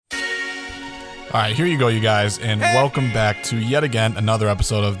All right, here you go, you guys, and welcome back to yet again another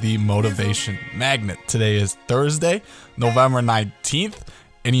episode of the Motivation Magnet. Today is Thursday, November 19th,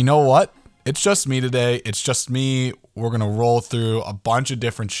 and you know what? It's just me today. It's just me. We're going to roll through a bunch of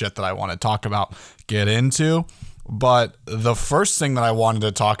different shit that I want to talk about, get into, but the first thing that I wanted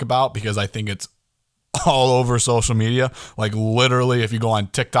to talk about, because I think it's all over social media, like literally if you go on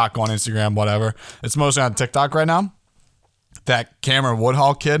TikTok, go on Instagram, whatever, it's mostly on TikTok right now, that Cameron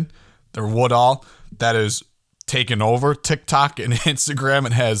Woodhull kid, or Woodall, that is taken over TikTok and Instagram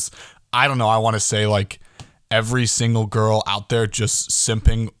and has, I don't know, I want to say like every single girl out there just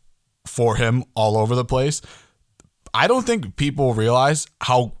simping for him all over the place. I don't think people realize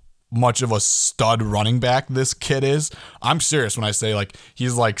how much of a stud running back this kid is. I'm serious when I say like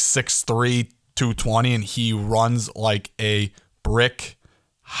he's like 6'3", 220, and he runs like a brick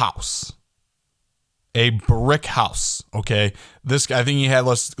house. A brick house, okay? This guy, I think he had,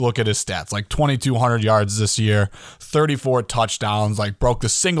 let's look at his stats, like 2,200 yards this year, 34 touchdowns, like broke the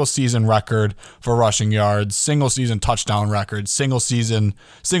single season record for rushing yards, single season touchdown record, single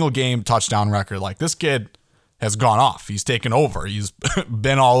game touchdown record. Like this kid has gone off. He's taken over. He's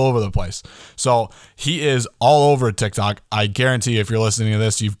been all over the place. So he is all over TikTok. I guarantee if you're listening to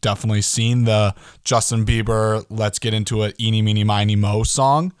this, you've definitely seen the Justin Bieber, Let's Get Into It, Eeny, Meeny, Miny, Mo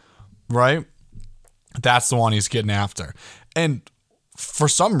song, right? That's the one he's getting after. And for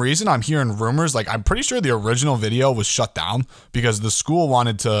some reason, I'm hearing rumors, like I'm pretty sure the original video was shut down because the school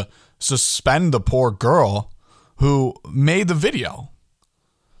wanted to suspend the poor girl who made the video.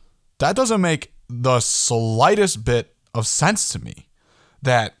 That doesn't make the slightest bit of sense to me.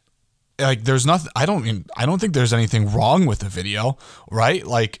 That like there's nothing, I don't think there's anything wrong with the video, right?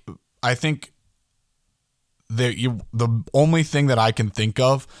 Like I think the only thing that I can think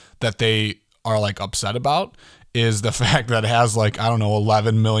of that they are like upset about is the fact that it has like, I don't know,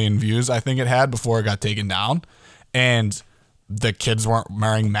 11 million views I think it had before it got taken down, and the kids weren't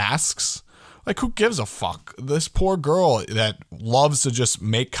wearing masks. Like who gives a fuck? This poor girl that loves to just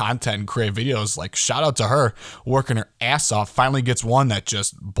make content and create videos, like shout out to her, working her ass off, finally gets one that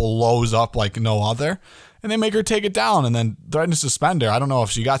just blows up like no other, and they make her take it down and then threaten to suspend her. I don't know if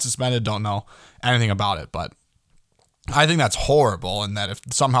she got suspended, don't know anything about it, but I think that's horrible, and that if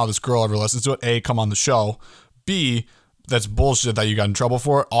somehow this girl ever listens to it, A, come on the show, B, that's bullshit that you got in trouble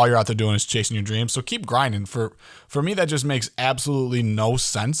for. All you're out there doing is chasing your dreams. So keep grinding. For me, that just makes absolutely no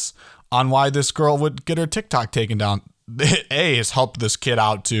sense on why this girl would get her TikTok taken down. A, has helped this kid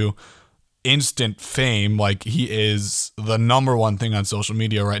out to instant fame. Like he is the number one thing on social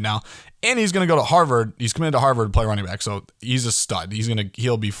media right now. And he's going to go to Harvard. He's committed to Harvard to play running back. So he's a stud.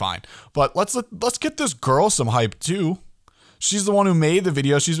 He'll be fine. But let's get this girl some hype too. She's the one who made the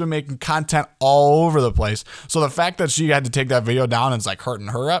video. She's been making content all over the place. So the fact that she had to take that video down and it's like hurting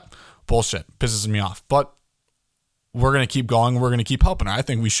her up, bullshit, pisses me off. But we're going to keep going. We're going to keep helping her. I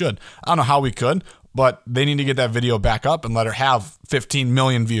think we should. I don't know how we could, but they need to get that video back up and let her have 15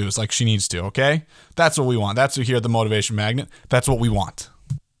 million views like she needs to, okay? That's what we want. That's what here at the Motivation Magnet. That's what we want.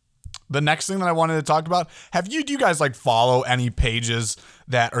 The next thing that I wanted to talk about, do you guys like follow any pages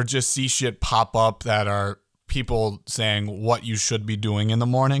that or just see shit pop up that are people saying what you should be doing in the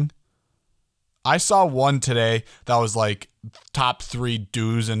morning? I saw one today that was like top 3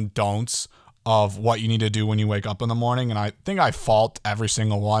 do's and don'ts of what you need to do when you wake up in the morning. And I think I fault every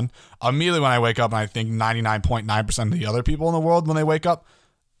single one. Immediately when I wake up, and I think 99.9% of the other people in the world, when they wake up,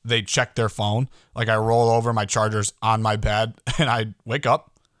 they check their phone. Like I roll over, my charger's on my bed, and I wake up.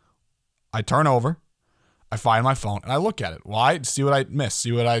 I turn over, I find my phone, and I look at it. Why? See what I missed,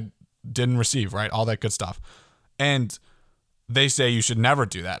 see what I didn't receive, right? All that good stuff. And they say you should never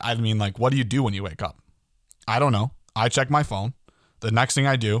do that. I mean, like, what do you do when you wake up? I don't know. I check my phone. The next thing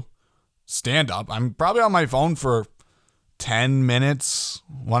I do, stand up. I'm probably on my phone for 10 minutes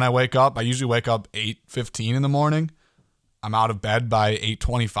when I wake up. I usually wake up 8:15 in the morning. I'm out of bed by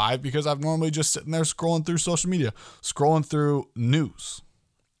 8:25 because I'm normally just sitting there scrolling through social media, scrolling through news,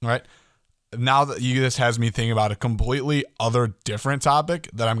 right? Now that this has me thinking about a completely other different topic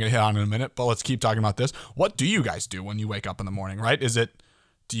that I'm going to hit on in a minute, but let's keep talking about this. What do you guys do when you wake up in the morning, right?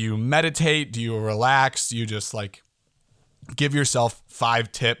 Do you meditate? Do you relax? Do you just like give yourself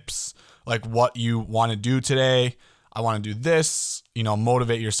 5 tips, like what you want to do today? I want to do this,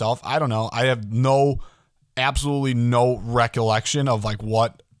 motivate yourself. I don't know. I have absolutely no recollection of like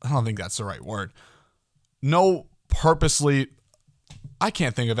what, I don't think that's the right word. No purposely, I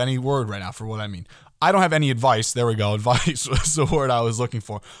can't think of any word right now for what I mean. I don't have any advice. There we go. Advice was the word I was looking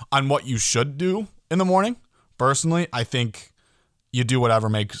for on what you should do in the morning. Personally, I think you do whatever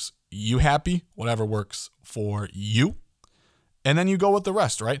makes you happy, whatever works for you. And then you go with the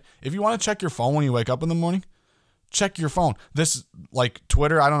rest, right? If you want to check your phone when you wake up in the morning, check your phone. This, like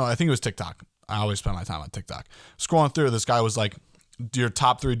Twitter, I don't know, I think it was TikTok. I always spend my time on TikTok. Scrolling through, this guy was like, your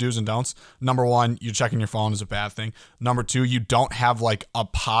top 3 do's and don'ts. Number 1, you checking your phone is a bad thing. Number 2, you don't have like a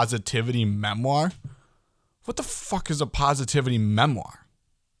positivity memoir. What the fuck is a positivity memoir?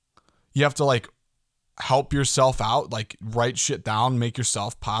 You have to like help yourself out, like write shit down, make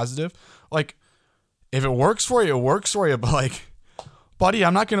yourself positive. Like, if it works for you, it works for you. But like, buddy,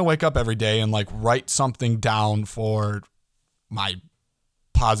 I'm not going to wake up every day and like write something down for my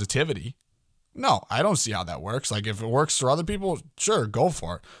positivity. No, I don't see how that works. Like, if it works for other people, sure, go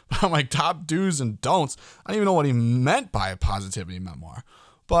for it. But I'm like, top do's and don'ts. I don't even know what he meant by a positivity memoir.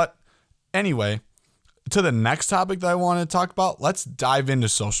 But anyway, to the next topic that I want to talk about, let's dive into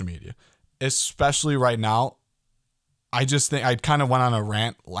social media, especially right now. I just think I kind of went on a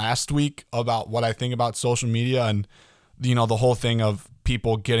rant last week about what I think about social media and, you know, the whole thing of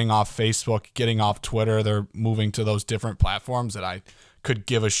people getting off Facebook, getting off Twitter. They're moving to those different platforms that I could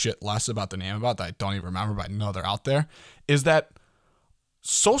give a shit less about the name about that I don't even remember, but I know they're out there. Is that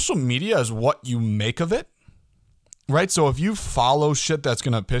social media is what you make of it, right? So if you follow shit that's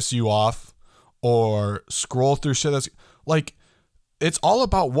going to piss you off or scroll through shit that's like, it's all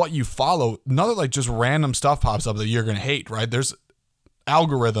about what you follow. None of like just random stuff pops up that you're going to hate, right? There's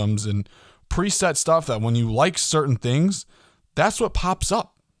algorithms and preset stuff that when you like certain things, that's what pops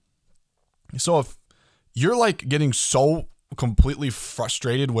up. So if you're like getting so completely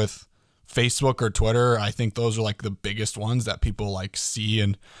frustrated with Facebook or Twitter, I think those are like the biggest ones that people like see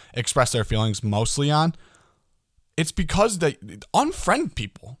and express their feelings mostly on. It's because they unfriend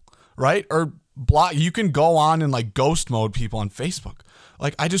people, right? Or block. You can go on and like ghost mode people on Facebook.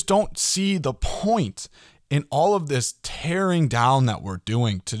 Like, I just don't see the point in all of this tearing down that we're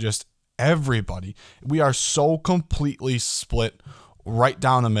doing to just everybody. We are so completely split right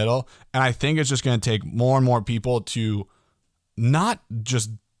down the middle. And I think it's just going to take more and more people to not just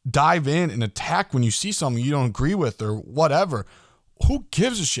dive in and attack when you see something you don't agree with or whatever. Who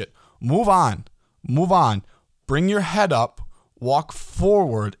gives a shit? Move on. Move on. Bring your head up, walk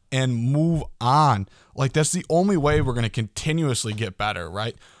forward, and move on. Like, that's the only way we're going to continuously get better,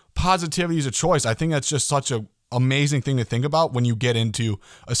 right? Positivity is a choice. I think that's just such an amazing thing to think about when you get into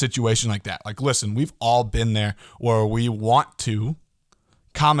a situation like that. Like, listen, we've all been there where we want to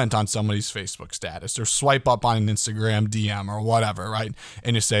comment on somebody's Facebook status or swipe up on an Instagram DM or whatever, right?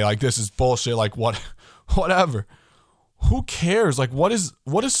 And you say like, this is bullshit, like whatever. Who cares? Like, what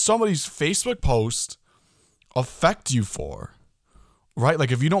does somebody's Facebook post affect you for? Right?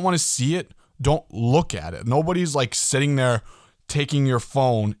 Like, if you don't want to see it, don't look at it. Nobody's like sitting there taking your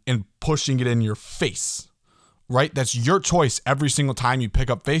phone and pushing it in your face. Right? That's your choice every single time you pick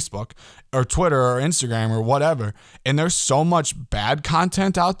up Facebook or Twitter or Instagram or whatever. And there's so much bad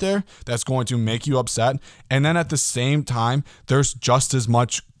content out there that's going to make you upset. And then at the same time, there's just as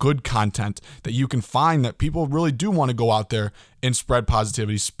much good content that you can find that people really do want to go out there and spread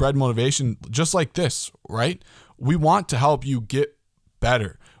positivity, spread motivation, just like this, right? We want to help you get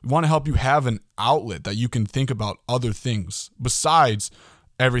better. We want to help you have an outlet that you can think about other things besides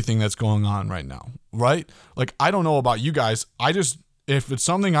everything that's going on right now, right? Like, I don't know about you guys. If it's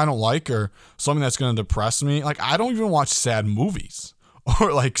something I don't like or something that's going to depress me, like, I don't even watch sad movies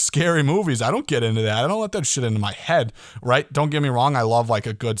or like scary movies. I don't get into that. I don't let that shit into my head, right? Don't get me wrong. I love like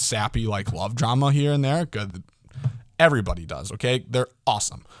a good sappy like love drama here and there. Good. Everybody does, okay? They're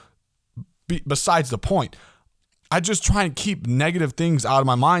awesome. Besides the point, I just try and keep negative things out of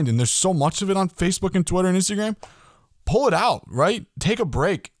my mind, and there's so much of it on Facebook and Twitter and Instagram. Pull it out, right? Take a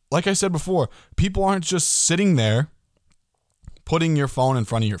break. Like I said before, people aren't just sitting there putting your phone in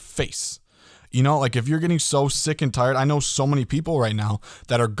front of your face. You know, like if you're getting so sick and tired, I know so many people right now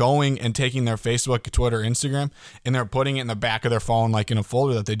that are going and taking their Facebook, Twitter, Instagram, and they're putting it in the back of their phone, like in a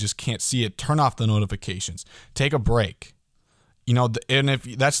folder that they just can't see it. Turn off the notifications. Take a break. You know, and if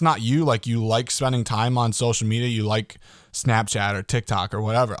that's not you, like you like spending time on social media, you like Snapchat or TikTok or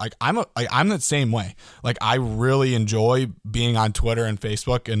whatever. Like I'm the same way. Like I really enjoy being on Twitter and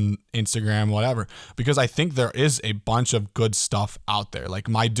Facebook and Instagram, whatever, because I think there is a bunch of good stuff out there. Like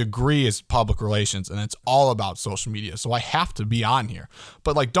my degree is public relations and it's all about social media. So I have to be on here.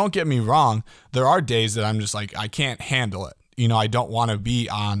 But like, don't get me wrong. There are days that I'm just like, I can't handle it. You know, I don't want to be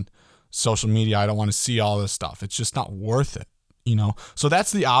on social media. I don't want to see all this stuff. It's just not worth it. You know, so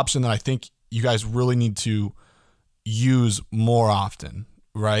that's the option that I think you guys really need to use more often,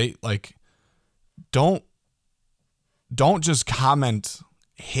 right? Like, don't just comment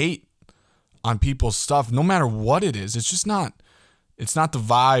hate on people's stuff, no matter what it is. It's It's not the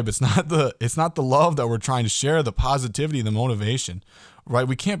vibe. It's not the love that we're trying to share, the positivity, the motivation, right?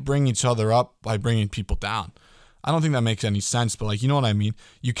 We can't bring each other up by bringing people down. I don't think that makes any sense, but like, you know what I mean?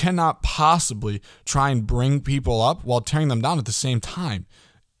 You cannot possibly try and bring people up while tearing them down at the same time.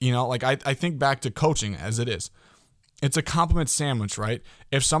 You know, like I think back to coaching as it is. It's a compliment sandwich, right?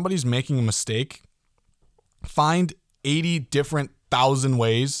 If somebody's making a mistake, find 80 different thousand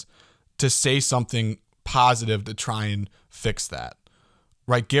ways to say something positive to try and fix that.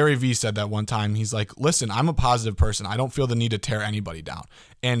 Right? Gary Vee said that one time. He's like, listen, I'm a positive person. I don't feel the need to tear anybody down.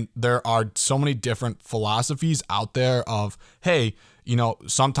 And there are so many different philosophies out there of, hey, you know,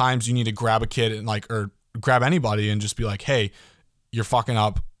 sometimes you need to grab a kid and like, or grab anybody and just be like, hey, you're fucking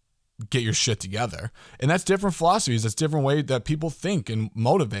up. Get your shit together. And that's different philosophies. That's different way that people think and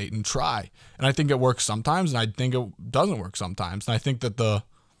motivate and try. And I think it works sometimes, and I think it doesn't work sometimes. And I think that the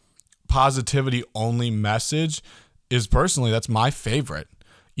positivity only message is personally, that's my favorite.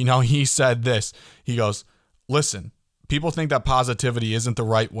 You know, he said this. He goes, listen, people think that positivity isn't the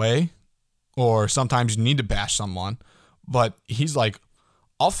right way, or sometimes you need to bash someone. But he's like,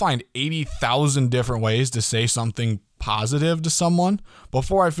 I'll find 80,000 different ways to say something positive to someone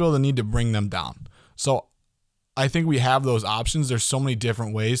before I feel the need to bring them down. So I think we have those options. There's so many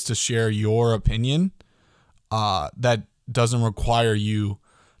different ways to share your opinion that doesn't require you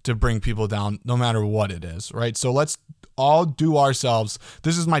to bring people down no matter what it is, right? So let's all do ourselves.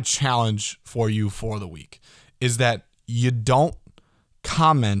 This is my challenge for you for the week, is that you don't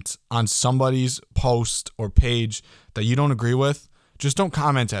comment on somebody's post or page that you don't agree with. Just don't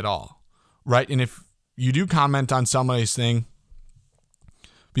comment at all, right? And if you do comment on somebody's thing,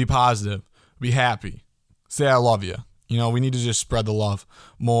 be positive, be happy, say I love you. You know, we need to just spread the love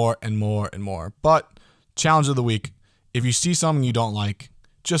more and more and more. But challenge of the week, if you see something you don't like,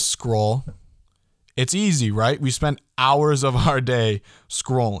 just scroll. It's easy, right? We spend hours of our day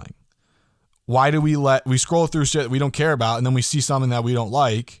scrolling. Why do we scroll through shit that we don't care about, and then we see something that we don't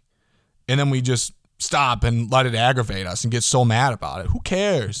like, and then we just stop and let it aggravate us and get so mad about it? Who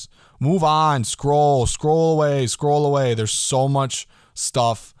cares? Move on, scroll away. There's so much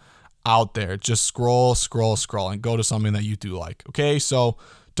stuff out there. Just scroll, and go to something that you do like. Okay, so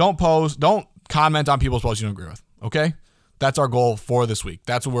don't comment on people's posts you don't agree with. Okay, that's our goal for this week.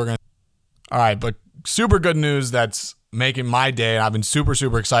 That's what we're gonna. All right, but super good news that's making my day, and I've been super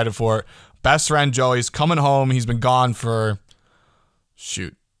excited for it. Best friend Joey's coming home. He's been gone for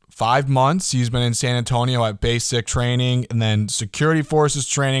 5 months. He's been in San Antonio at basic training and then security forces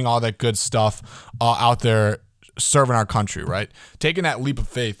training, all that good stuff out there serving our country, right? Taking that leap of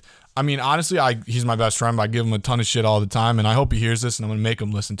faith. I mean, honestly, he's my best friend, but I give him a ton of shit all the time, and I hope he hears this, and I'm going to make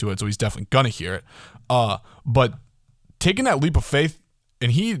him listen to it, so he's definitely going to hear it. But taking that leap of faith,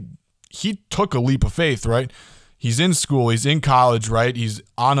 and he took a leap of faith, right? He's in school, he's in college, right? He's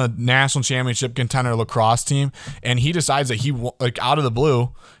on a national championship contender lacrosse team, and he decides that out of the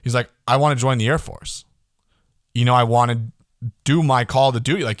blue, he's like, I want to join the Air Force. You know, I want to do my call to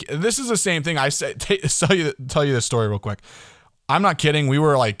duty. Like, this is the same thing I say. Tell you this story real quick. I'm not kidding. We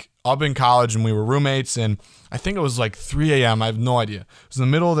were like up in college and we were roommates, and I think it was like 3 a.m. I have no idea. It was in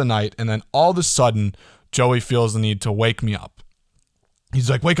the middle of the night, and then all of a sudden, Joey feels the need to wake me up. He's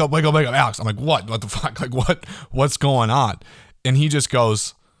like, wake up, Alex. I'm like, what? What the fuck? Like, what's going on? And he just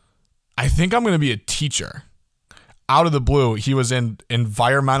goes, I think I'm going to be a teacher. Out of the blue, he was in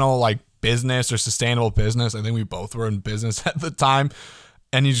environmental, like, business or sustainable business. I think we both were in business at the time.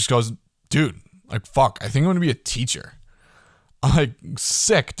 And he just goes, dude, like, fuck, I think I'm going to be a teacher. I'm like,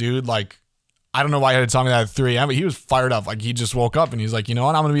 sick, dude. Like, I don't know why he had to tell me that at 3 a.m., but he was fired up. Like, he just woke up and he's like, you know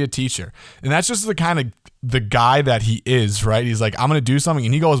what? I'm going to be a teacher. And that's just the guy that he is, right? He's like, I'm going to do something.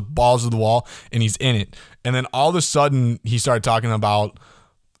 And he goes balls to the wall and he's in it. And then all of a sudden he started talking about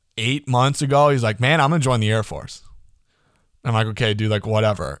 8 months ago. He's like, man, I'm going to join the Air Force. I'm like, okay, dude, like,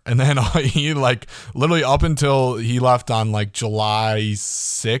 whatever. And then he, like, literally up until he left on, like, July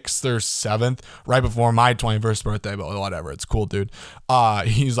 6th or 7th, right before my 21st birthday, but whatever, it's cool, dude.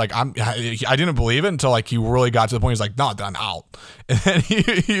 He's like, I didn't believe it until, like, he really got to the point. He's like, no, I'm out. And then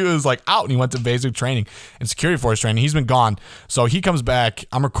he was, like, out, and he went to basic training and security force training. He's been gone. So he comes back.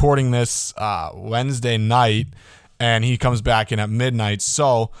 I'm recording this Wednesday night, and he comes back in at midnight.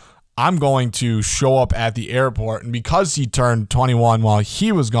 So I'm going to show up at the airport, and because he turned 21 while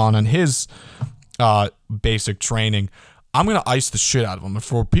he was gone on his basic training, I'm going to ice the shit out of him. And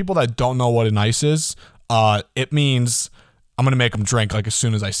for people that don't know what an ice is, it means I'm going to make him drink. Like, as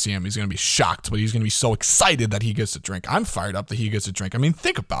soon as I see him, he's going to be shocked, but he's going to be so excited that he gets to drink. I'm fired up that he gets to drink. I mean,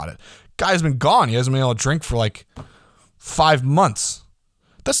 think about it. Guy's been gone. He hasn't been able to drink for like 5 months.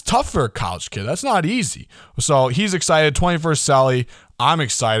 That's tough for a college kid. That's not easy. So he's excited. 21st Sally. I'm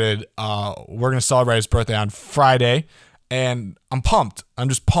excited. We're going to celebrate his birthday on Friday. And I'm pumped. I'm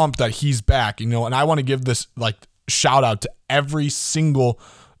just pumped that he's back, and I want to give this shout out to every single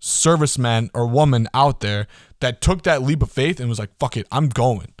serviceman or woman out there that took that leap of faith and was like, fuck it, I'm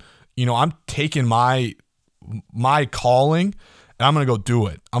going. I'm taking my calling and I'm going to go do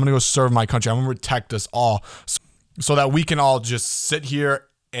it. I'm going to go serve my country. I'm going to protect us all so that we can all just sit here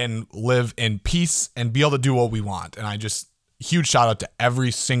and live in peace and be able to do what we want. And huge shout out to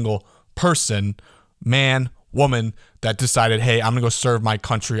every single person, man, woman, that decided, hey, I'm going to go serve my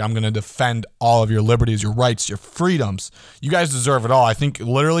country. I'm going to defend all of your liberties, your rights, your freedoms. You guys deserve it all. I think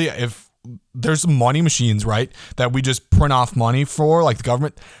literally if there's money machines, right, that we just print off money for, like the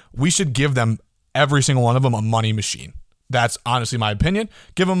government, we should give them, every single one of them, a money machine. That's honestly my opinion.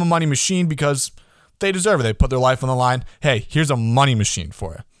 Give them a money machine because they deserve it. They put their life on the line. Hey, here's a money machine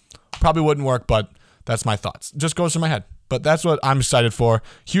for it. Probably wouldn't work, but that's my thoughts. Just goes through my head. But that's what I'm excited for.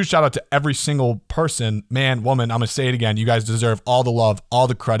 Huge shout out to every single person, man, woman. I'm going to say it again. You guys deserve all the love, all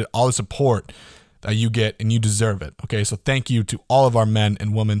the credit, all the support that you get, and you deserve it. Okay, so thank you to all of our men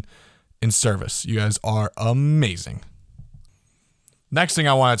and women in service. You guys are amazing. Next thing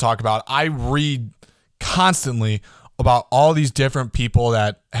I want to talk about, I read constantly about all these different people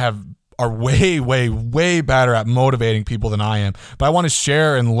that are way, way, way better at motivating people than I am. But I want to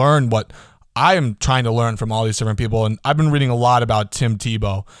share and learn what I am trying to learn from all these different people. And I've been reading a lot about Tim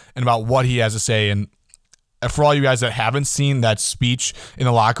Tebow and about what he has to say. And for all you guys that haven't seen that speech in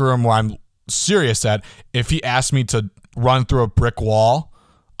the locker room, where I'm serious that if he asked me to run through a brick wall,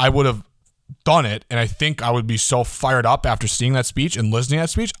 I would have done it. And I think I would be so fired up after seeing that speech and listening to that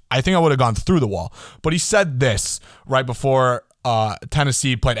speech. I think I would have gone through the wall. But he said this right before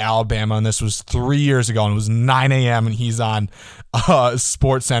Tennessee played Alabama, and this was 3 years ago, and it was 9 a.m. and he's on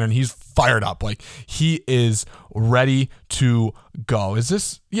Sports Center, and he's fired up. Like, he is ready to go.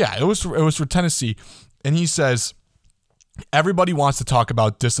 It was for Tennessee. And he says, everybody wants to talk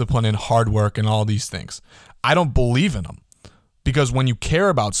about discipline and hard work and all these things. I don't believe in them, because when you care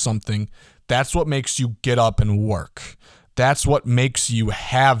about something, that's what makes you get up and work. That's what makes you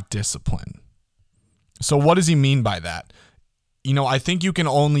have discipline. So what does he mean by that? I think you can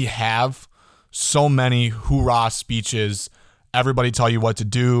only have so many hoorah speeches, everybody tell you what to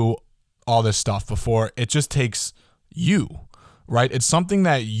do, all this stuff, before it just takes you, right? It's something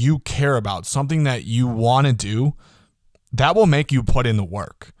that you care about, something that you want to do, that will make you put in the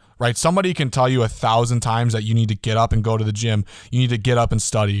work, right? Somebody can tell you 1,000 times that you need to get up and go to the gym. You need to get up and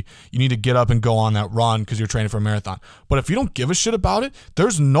study. You need to get up and go on that run because you're training for a marathon. But if you don't give a shit about it,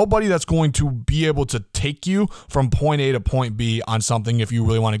 there's nobody that's going to be able to take you from point A to point B on something if you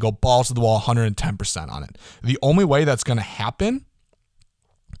really want to go balls to the wall 110% on it. The only way that's going to happen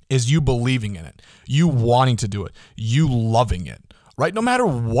is you believing in it, you wanting to do it, you loving it. Right? No matter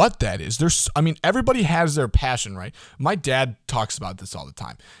what that is, everybody has their passion, right? My dad talks about this all the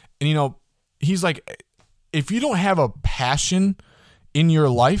time. And, he's like, if you don't have a passion in your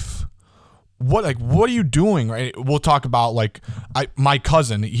life, what are you doing, right? We'll talk about my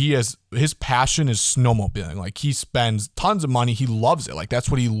cousin, his passion is snowmobiling. Like, he spends tons of money. He loves it. Like, that's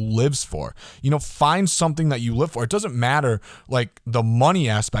what he lives for. Find something that you live for. It doesn't matter the money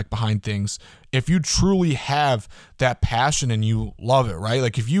aspect behind things. If you truly have that passion and you love it, right?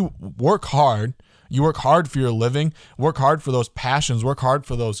 Like, if you work hard for your living, work hard for those passions, work hard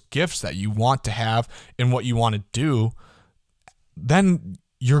for those gifts that you want to have and what you want to do, then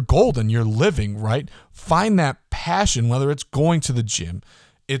you're golden, you're living, right? Find that passion, whether it's going to the gym,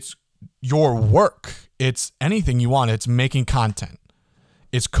 it's your work, it's anything you want. It's making content,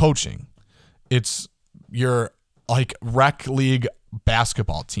 it's coaching, it's your rec league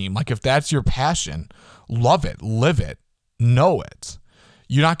basketball team. If that's your passion, love it, live it, know it.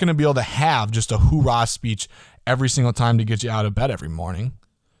 You're not going to be able to have just a hoorah speech every single time to get you out of bed every morning.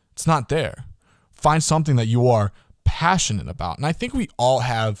 It's not there. Find something that you are passionate about. And I think we all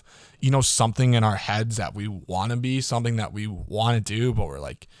have, something in our heads that we want to be, something that we want to do, but we're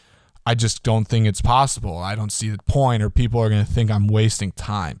like, I just don't think it's possible. I don't see the point, or people are going to think I'm wasting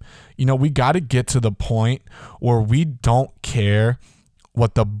time. We got to get to the point where we don't care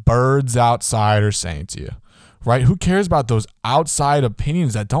what the birds outside are saying to you, right? Who cares about those outside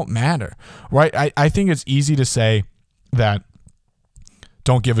opinions that don't matter, right? I think it's easy to say that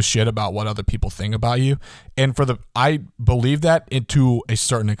don't give a shit about what other people think about you. And I believe that to a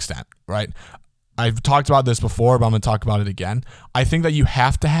certain extent, right? I've talked about this before, but I'm going to talk about it again. I think that you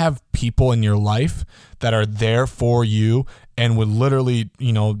have to have people in your life that are there for you and would literally,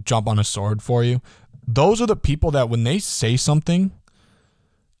 jump on a sword for you. Those are the people that when they say something,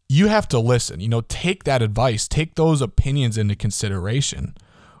 you have to listen, take that advice, take those opinions into consideration,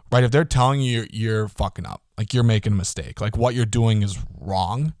 right? If they're telling you you're fucking up, like you're making a mistake, like what you're doing is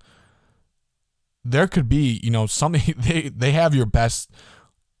wrong, there could be, something, they have your best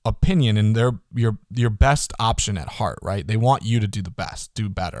opinion and they're your best option at heart, right? They want you to do the best, do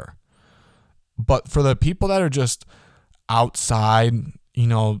better. But for the people that are just outside,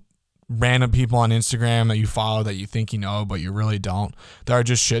 random people on Instagram that you follow that you think you know, but you really don't, that are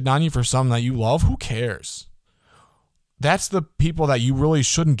just shitting on you for something that you love, who cares? That's the people that you really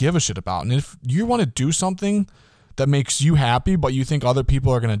shouldn't give a shit about. And if you want to do something that makes you happy, but you think other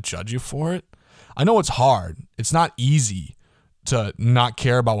people are going to judge you for it, I know it's hard. It's not easy to not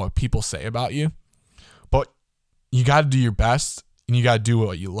care about what people say about you, but you got to do your best and you got to do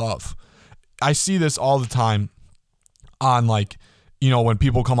what you love. I see this all the time on when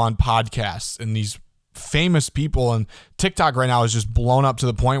people come on podcasts and these famous people, and TikTok right now is just blown up to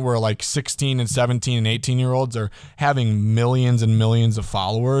the point where 16 and 17 and 18-year-olds are having millions and millions of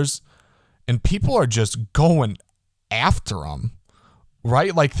followers, and people are just going after them,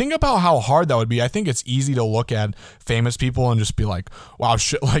 right? Think about how hard that would be. I think it's easy to look at famous people and just be like, wow,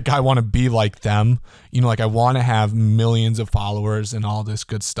 shit, I want to be like them. I want to have millions of followers and all this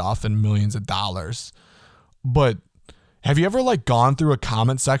good stuff and millions of dollars. But have you ever gone through a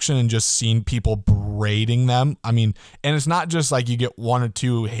comment section and just seen people berating them? I mean, and it's not just you get one or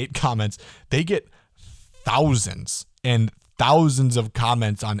two hate comments. They get thousands and thousands of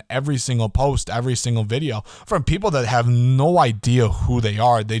comments on every single post, every single video from people that have no idea who they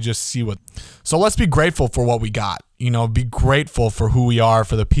are. They just see what. So let's be grateful for what we got. Be grateful for who we are,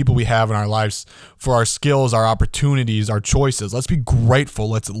 for the people we have in our lives, for our skills, our opportunities, our choices. Let's be grateful.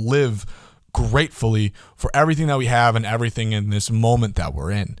 Let's live gratefully for everything that we have and everything in this moment that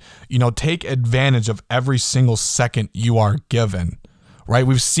we're in. Take advantage of every single second you are given, right?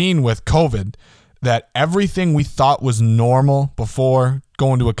 We've seen with COVID that everything we thought was normal before,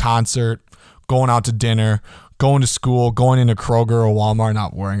 going to a concert, going out to dinner, going to school, going into Kroger or Walmart,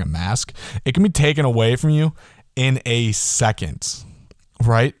 not wearing a mask, it can be taken away from you in a second,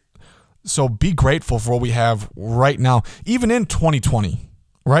 right? So be grateful for what we have right now, even in 2020.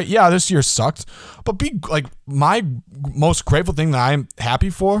 Right? Yeah, this year sucked, but my most grateful thing that I'm happy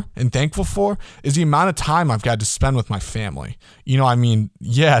for and thankful for is the amount of time I've got to spend with my family.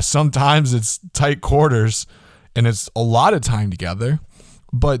 Yeah, sometimes it's tight quarters and it's a lot of time together,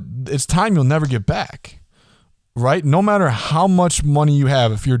 but it's time you'll never get back, right? No matter how much money you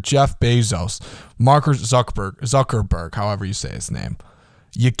have, if you're Jeff Bezos, Mark Zuckerberg, however you say his name,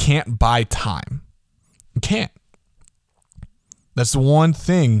 you can't buy time. You can't. That's the one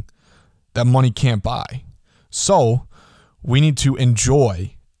thing that money can't buy. So we need to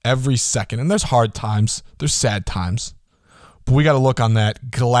enjoy every second. And there's hard times, there's sad times, but we got to look on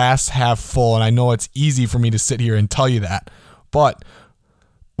that glass half full. And I know it's easy for me to sit here and tell you that, but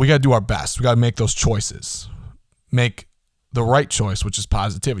we got to do our best. We got to make those choices, make the right choice, which is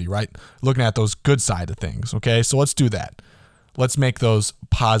positivity, right? Looking at those good side of things. Okay. So let's do that. Let's make those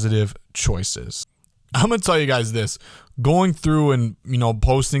positive choices. I'm going to tell you guys this. Going through and,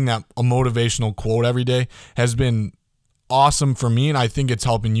 posting a motivational quote every day has been awesome for me. And I think it's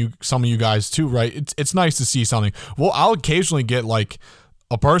helping some of you guys too, right? It's nice to see something. Well, I'll occasionally get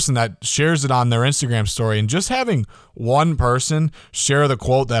a person that shares it on their Instagram story, and just having one person share the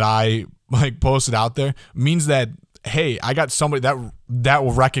quote that I posted out there means that, hey, I got somebody that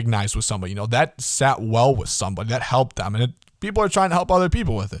will recognize with somebody, that sat well with somebody, that helped them. And people are trying to help other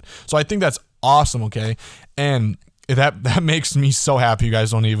people with it. So I think that's awesome. Okay. And that makes me so happy. You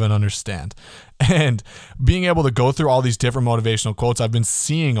guys don't even understand. And being able to go through all these different motivational quotes, I've been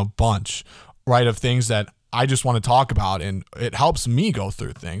seeing a bunch, right, of things that I just want to talk about, and it helps me go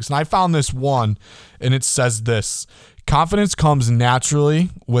through things. And I found this one, and it says this: confidence comes naturally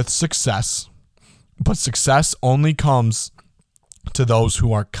with success, but success only comes to those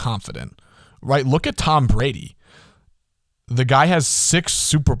who are confident, right? Look at Tom Brady. The guy has 6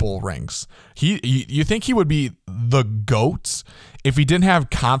 Super Bowl rings. You think he would be the GOAT if he didn't have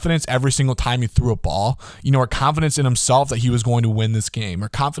confidence every single time he threw a ball, or confidence in himself that he was going to win this game, or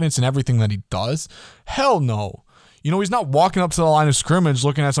confidence in everything that he does? Hell no. He's not walking up to the line of scrimmage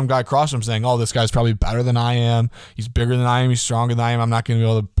looking at some guy across him saying, oh, this guy's probably better than I am. He's bigger than I am. He's stronger than I am. I'm not going to be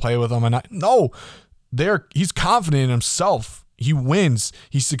able to play with him. No, he's confident in himself. He wins.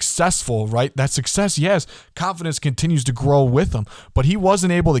 He's successful, right? That success, yes, confidence continues to grow with him, but he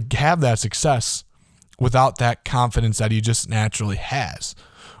wasn't able to have that success without that confidence that he just naturally has,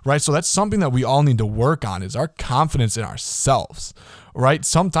 right? So that's something that we all need to work on, is our confidence in ourselves, right?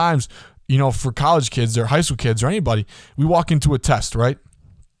 Sometimes, for college kids or high school kids or anybody, we walk into a test, right?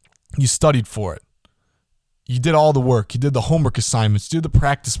 You studied for it. You did all the work. You did the homework assignments. You did the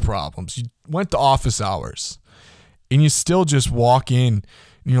practice problems. You went to office hours. And you still just walk in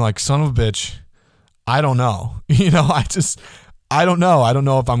and you're like, son of a bitch, I don't know. I don't know. I don't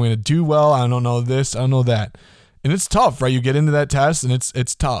know if I'm going to do well. I don't know this. I don't know that. And it's tough, right? You get into that test and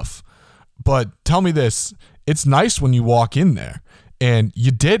it's tough. But tell me this. It's nice when you walk in there and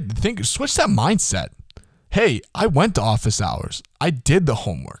you switch that mindset. Hey, I went to office hours. I did the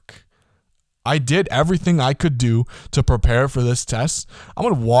homework. I did everything I could do to prepare for this test. I'm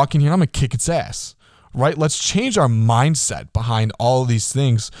going to walk in here. I'm going to kick its ass, right? Let's change our mindset behind all of these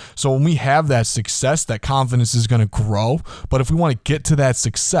things. So when we have that success, that confidence is going to grow. But if we want to get to that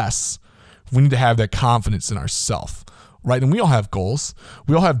success, we need to have that confidence in ourselves, right? And we all have goals.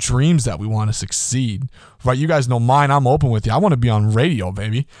 We all have dreams that we want to succeed, right? You guys know mine. I'm open with you. I want to be on radio,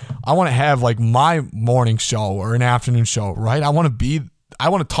 baby. I want to have like my morning show or an afternoon show, right? I want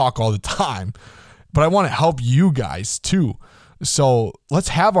to talk all the time, but I want to help you guys too. So let's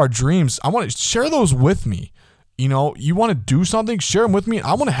have our dreams. I want to share those with me. You want to do something, share them with me.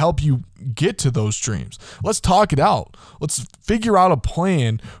 I want to help you get to those dreams. Let's talk it out. Let's figure out a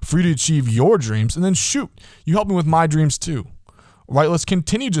plan for you to achieve your dreams. And then shoot, you help me with my dreams too, right? Let's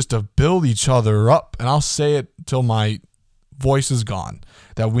continue just to build each other up. And I'll say it till my voice is gone,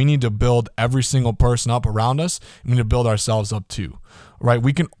 that we need to build every single person up around us. And we need to build ourselves up too, right?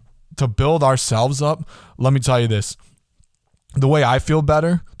 To build ourselves up, let me tell you this. The way I feel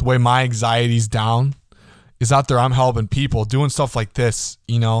better, the way my anxiety's down, is out there. I'm helping people doing stuff like this.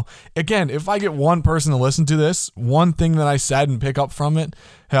 Again, if I get one person to listen to this, one thing that I said and pick up from it,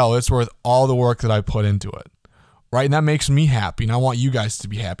 hell, it's worth all the work that I put into it, right? And that makes me happy, and I want you guys to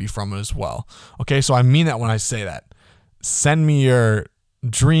be happy from it as well. Okay, so I mean that when I say that. Send me your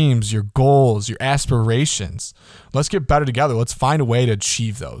dreams, your goals, your aspirations. Let's get better together. Let's find a way to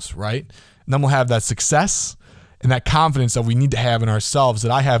achieve those, right? And then we'll have that success and that confidence that we need to have in ourselves,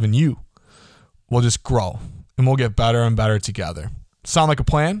 that I have in you. We'll just grow and we'll get better and better together. Sound like a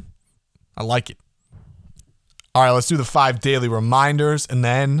plan? I like it. All right, let's do the 5 daily reminders, and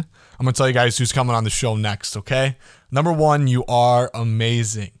then I'm going to tell you guys who's coming on the show next, okay? Number 1, you are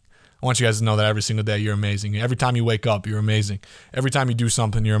amazing. I want you guys to know that every single day you're amazing. Every time you wake up, you're amazing. Every time you do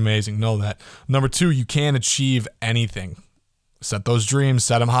something, you're amazing. Know that. Number 2, you can achieve anything. Set those dreams,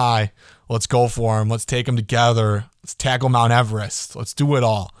 set them high. Let's go for them. Let's take them together. Let's tackle Mount Everest. Let's do it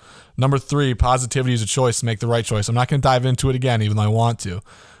all. Number 3, positivity is a choice to make the right choice. I'm not going to dive into it again, even though I want to.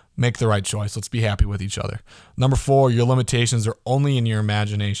 Make the right choice. Let's be happy with each other. Number 4, your limitations are only in your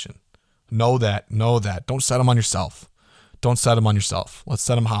imagination. Know that. Know that. Don't set them on yourself. Don't set them on yourself. Let's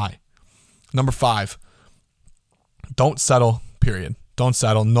set them high. Number 5, don't settle, period. Don't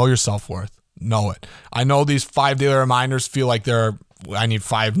settle. Know your self-worth. Know it. I know these 5 daily reminders feel like I need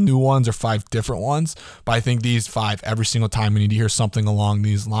 5 new ones or 5 different ones, but I think these 5, every single time we need to hear something along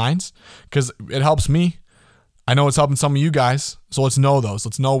these lines because it helps me. I know it's helping some of you guys, so let's know those.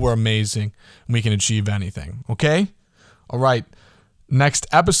 Let's know we're amazing and we can achieve anything, okay? All right. Next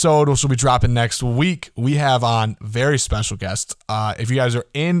episode, which will be dropping next week, we have on very special guest. If you guys are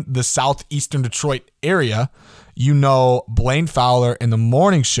in the southeastern Detroit area, you know Blaine Fowler in the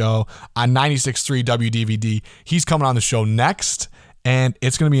morning show on 96.3 WDVD. He's coming on the show next, and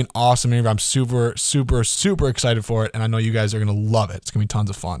it's going to be an awesome interview. I'm super, super, super excited for it, and I know you guys are going to love it. It's going to be tons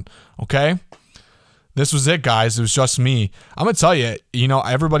of fun, okay? This was it, guys. It was just me. I'm going to tell you,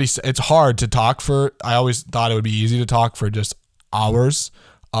 it's hard to talk for. I always thought it would be easy to talk for just hours,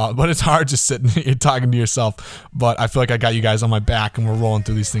 but it's hard just sitting here talking to yourself. But I feel like I got you guys on my back and we're rolling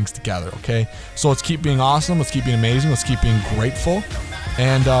through these things together, okay? So let's keep being awesome. Let's keep being amazing. Let's keep being grateful.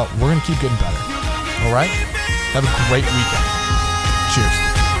 And we're going to keep getting better. All right? Have a great weekend. Cheers.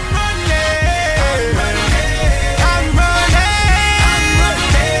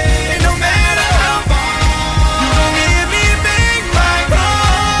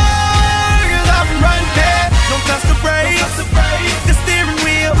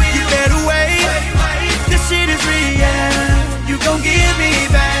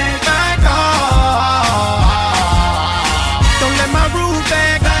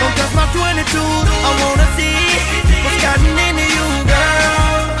 I wanna see what's gotten into you,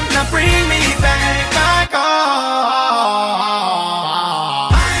 girl. Now bring me back my car.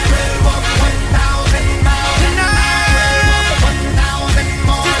 I will walk 1,000 miles tonight. 1,000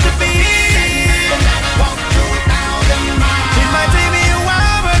 more just to be. Walk 2,000 miles. It might take me a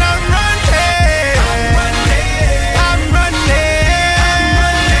while, but I'm running. I'm running.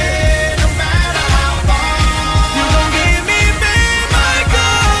 No matter how far. You gon' give me back my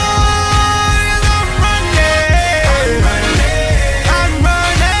car.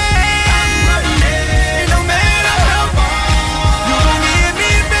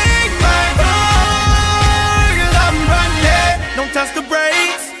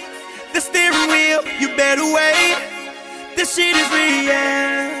 this shit is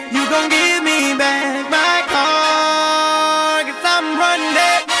real. You gon' get